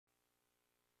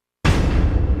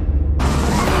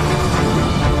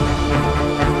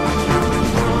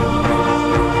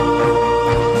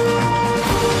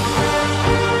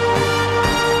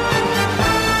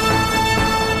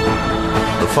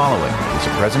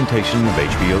presentation of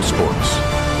HBO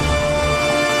Sports.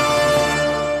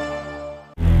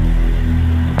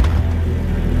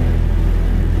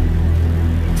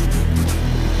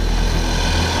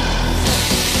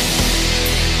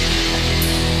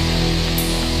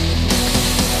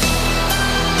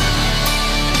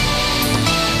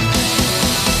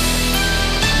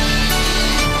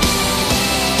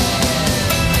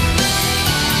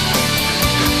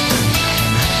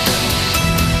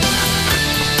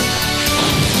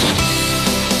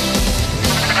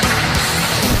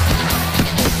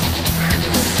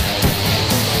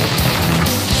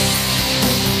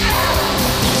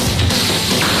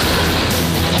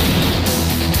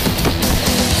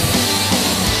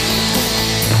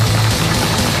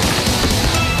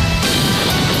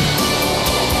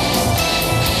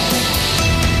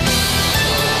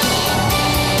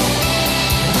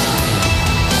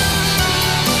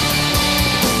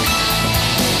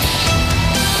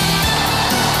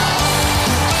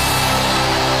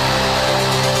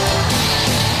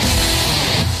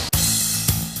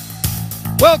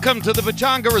 Welcome to the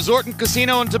Pechanga Resort and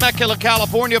Casino in Temecula,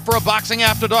 California for a Boxing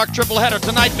After Dark tripleheader.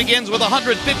 Tonight begins with a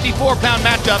 154-pound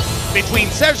matchup between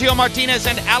Sergio Martinez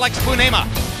and Alex Bunema.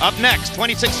 Up next,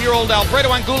 26-year-old Alfredo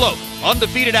Angulo,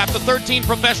 undefeated after 13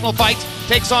 professional fights,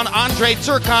 takes on Andre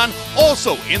Zircon,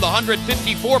 also in the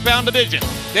 154-pound division.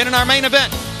 Then in our main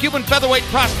event, Cuban featherweight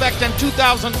prospect and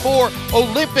 2004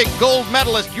 Olympic gold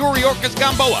medalist Yuriorkis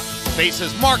Gamboa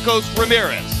faces Marcos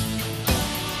Ramirez.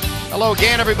 Hello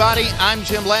again, everybody. I'm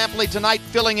Jim Lampley. Tonight,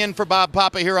 filling in for Bob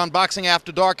Papa here on Boxing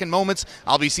After Dark. In moments,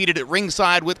 I'll be seated at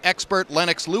ringside with expert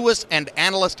Lennox Lewis and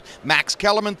analyst Max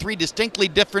Kellerman. Three distinctly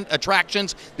different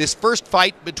attractions. This first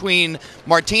fight between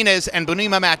Martinez and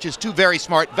Bunema matches two very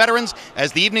smart veterans.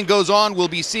 As the evening goes on, we'll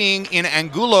be seeing in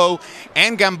Angulo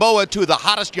and Gamboa two of the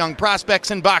hottest young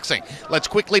prospects in boxing. Let's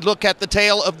quickly look at the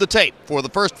tail of the tape for the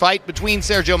first fight between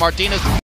Sergio Martinez